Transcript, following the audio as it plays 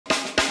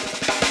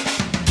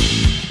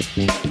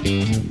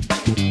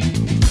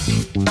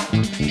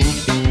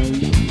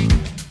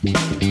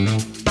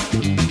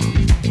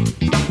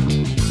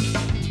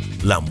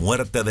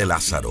muerte de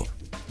Lázaro.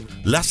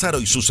 Lázaro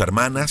y sus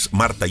hermanas,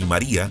 Marta y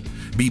María,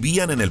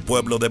 vivían en el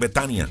pueblo de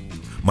Betania.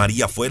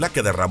 María fue la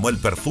que derramó el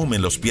perfume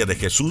en los pies de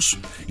Jesús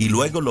y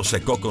luego lo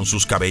secó con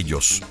sus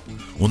cabellos.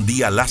 Un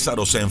día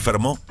Lázaro se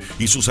enfermó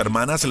y sus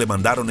hermanas le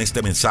mandaron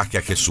este mensaje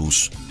a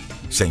Jesús: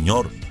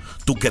 Señor,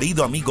 tu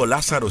querido amigo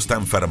Lázaro está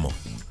enfermo.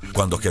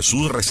 Cuando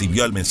Jesús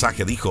recibió el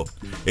mensaje dijo: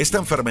 esta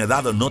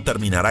enfermedad no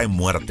terminará en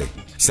muerte,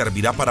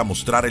 servirá para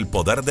mostrar el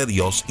poder de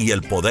Dios y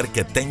el poder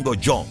que tengo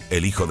yo,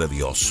 el Hijo de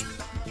Dios.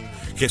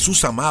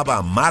 Jesús amaba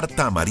a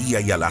Marta, a María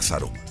y a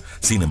Lázaro.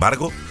 Sin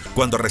embargo,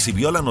 cuando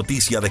recibió la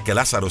noticia de que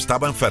Lázaro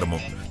estaba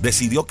enfermo,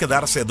 decidió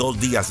quedarse 2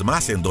 días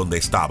más en donde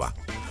estaba.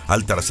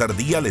 Al tercer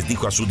día les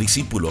dijo a sus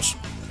discípulos: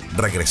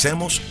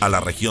 regresemos a la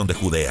región de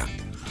Judea.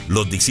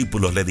 Los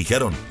discípulos le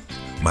dijeron: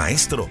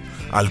 Maestro,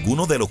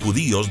 algunos de los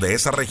judíos de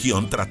esa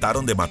región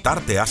trataron de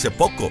matarte hace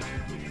poco.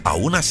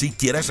 ¿Aún así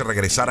quieres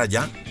regresar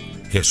allá?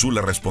 Jesús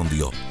le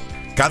respondió: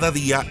 cada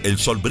día el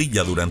sol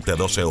brilla durante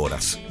 12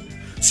 horas.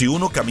 Si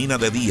uno camina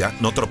de día,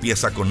 no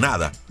tropieza con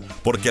nada,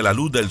 porque la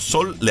luz del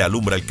sol le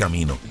alumbra el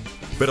camino.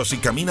 Pero si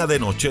camina de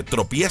noche,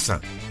 tropieza,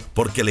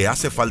 porque le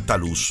hace falta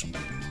luz.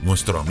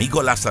 Nuestro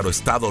amigo Lázaro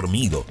está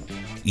dormido,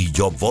 y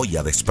yo voy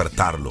a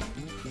despertarlo.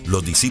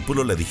 Los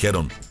discípulos le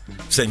dijeron: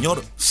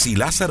 Señor, si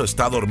Lázaro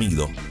está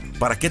dormido,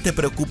 ¿para qué te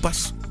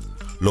preocupas?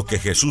 Lo que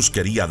Jesús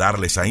quería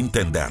darles a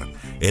entender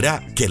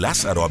era que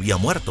Lázaro había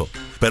muerto,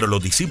 pero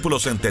los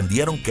discípulos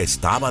entendieron que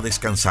estaba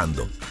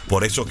descansando.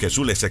 Por eso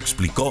Jesús les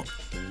explicó: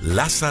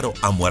 Lázaro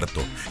ha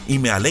muerto, y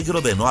me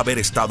alegro de no haber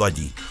estado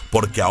allí,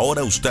 porque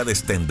ahora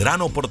ustedes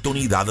tendrán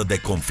oportunidad de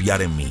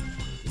confiar en mí.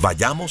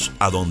 Vayamos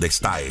a donde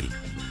está él.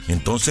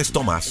 Entonces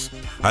Tomás,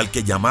 al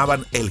que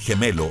llamaban el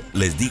gemelo,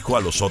 les dijo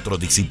a los otros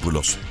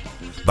discípulos: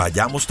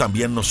 vayamos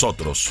también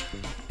nosotros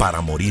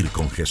para morir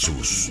con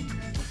Jesús.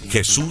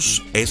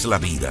 Jesús es la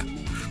vida.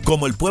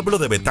 Como el pueblo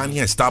de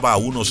Betania estaba a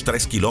unos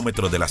 3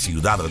 kilómetros de la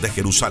ciudad de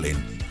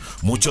Jerusalén,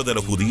 muchos de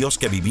los judíos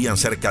que vivían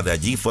cerca de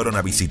allí fueron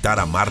a visitar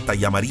a Marta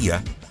y a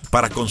María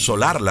para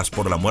consolarlas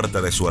por la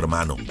muerte de su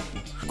hermano.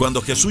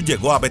 Cuando Jesús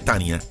llegó a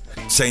Betania,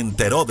 se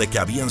enteró de que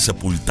habían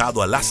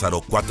sepultado a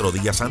Lázaro 4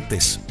 días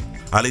antes.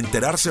 Al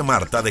enterarse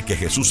Marta de que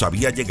Jesús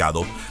había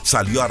llegado,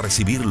 salió a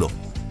recibirlo,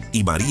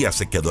 y María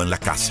se quedó en la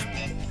casa.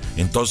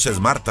 Entonces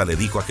Marta le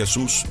dijo a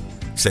Jesús: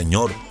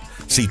 Señor,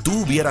 si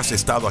tú hubieras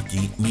estado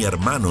aquí, mi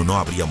hermano no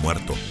habría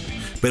muerto.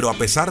 Pero a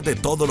pesar de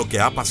todo lo que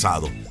ha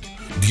pasado,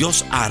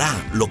 Dios hará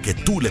lo que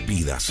tú le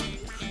pidas.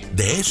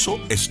 De eso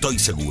estoy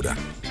segura.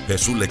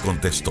 Jesús le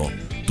contestó: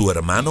 tu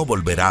hermano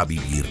volverá a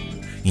vivir.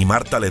 Y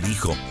Marta le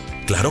dijo: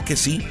 claro que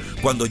sí,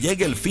 cuando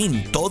llegue el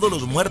fin, todos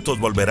los muertos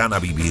volverán a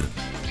vivir.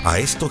 A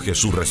esto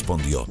Jesús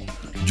respondió: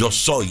 yo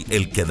soy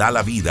el que da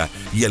la vida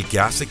y el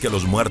que hace que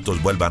los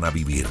muertos vuelvan a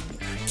vivir.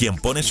 Quien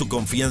pone su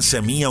confianza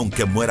en mí,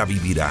 aunque muera,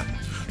 vivirá.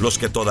 Los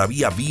que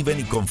todavía viven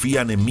y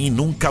confían en mí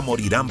nunca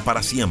morirán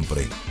para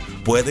siempre.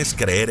 ¿Puedes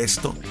creer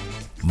esto?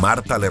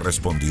 Marta le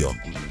respondió: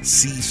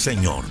 sí,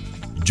 Señor.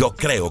 Yo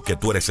creo que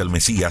tú eres el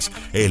Mesías,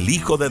 el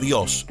Hijo de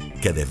Dios,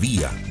 que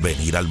debía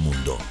venir al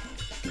mundo.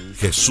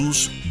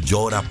 Jesús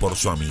llora por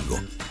su amigo.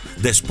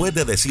 Después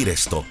de decir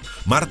esto,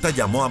 Marta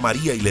llamó a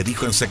María y le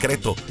dijo en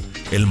secreto: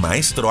 el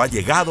maestro ha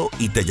llegado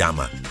y te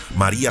llama.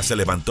 María se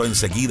levantó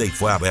enseguida y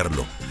fue a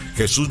verlo.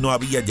 Jesús no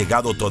había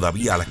llegado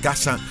todavía a la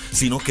casa,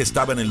 sino que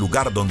estaba en el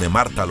lugar donde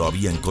Marta lo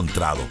había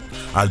encontrado.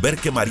 Al ver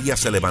que María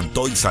se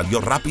levantó y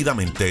salió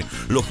rápidamente,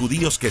 los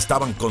judíos que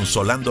estaban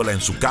consolándola en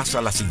su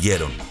casa la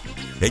siguieron.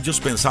 Ellos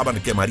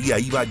pensaban que María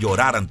iba a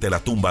llorar ante la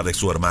tumba de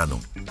su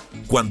hermano.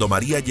 Cuando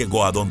María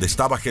llegó a donde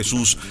estaba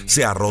Jesús,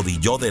 se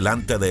arrodilló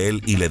delante de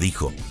él y le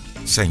dijo: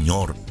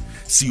 Señor,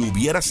 si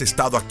hubieras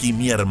estado aquí,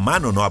 mi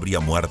hermano no habría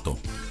muerto.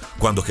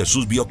 Cuando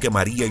Jesús vio que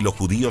María y los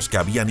judíos que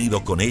habían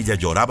ido con ella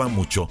lloraban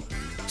mucho,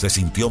 se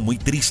sintió muy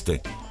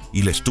triste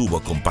y les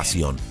tuvo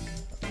compasión.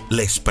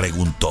 Les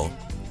preguntó: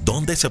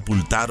 ¿dónde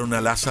sepultaron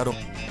a Lázaro?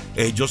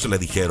 Ellos le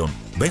dijeron: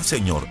 ven,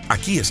 Señor,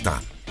 aquí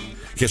está.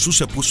 Jesús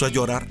se puso a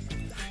llorar,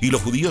 y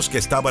los judíos que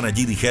estaban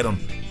allí dijeron: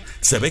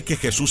 se ve que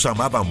Jesús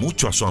amaba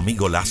mucho a su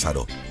amigo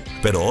Lázaro.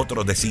 Pero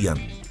otros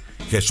decían: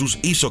 Jesús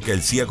hizo que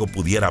el ciego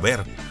pudiera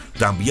ver.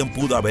 También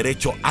pudo haber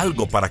hecho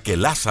algo para que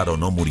Lázaro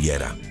no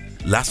muriera.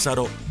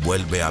 Lázaro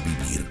vuelve a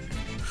vivir.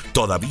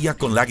 Todavía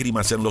con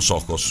lágrimas en los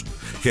ojos,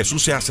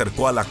 Jesús se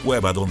acercó a la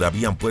cueva donde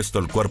habían puesto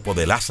el cuerpo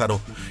de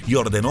Lázaro y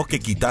ordenó que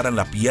quitaran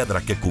la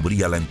piedra que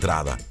cubría la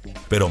entrada.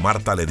 Pero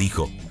Marta le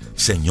dijo: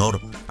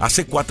 Señor,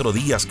 hace 4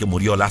 días que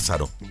murió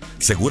Lázaro.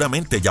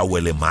 Seguramente ya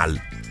huele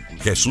mal.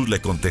 Jesús le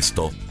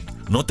contestó: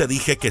 ¿no te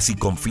dije que si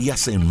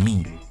confías en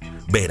mí,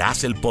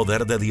 verás el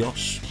poder de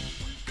Dios?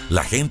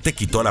 La gente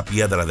quitó la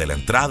piedra de la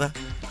entrada.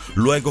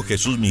 Luego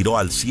Jesús miró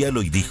al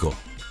cielo y dijo: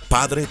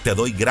 Padre, te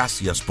doy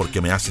gracias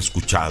porque me has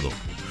escuchado.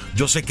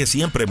 Yo sé que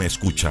siempre me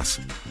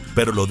escuchas,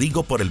 pero lo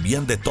digo por el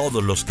bien de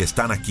todos los que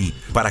están aquí,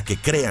 para que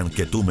crean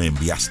que tú me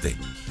enviaste.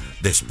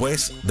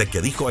 Después de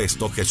que dijo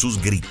esto,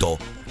 Jesús gritó: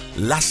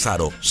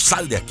 Lázaro,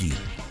 sal de aquí.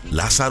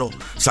 Lázaro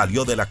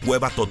salió de la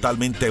cueva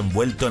totalmente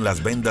envuelto en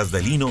las vendas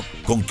de lino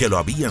con que lo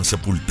habían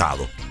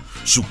sepultado.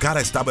 Su cara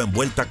estaba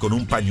envuelta con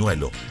un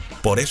pañuelo.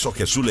 Por eso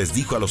Jesús les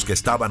dijo a los que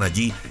estaban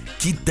allí: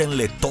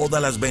 quítenle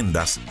todas las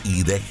vendas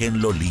y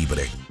déjenlo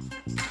libre.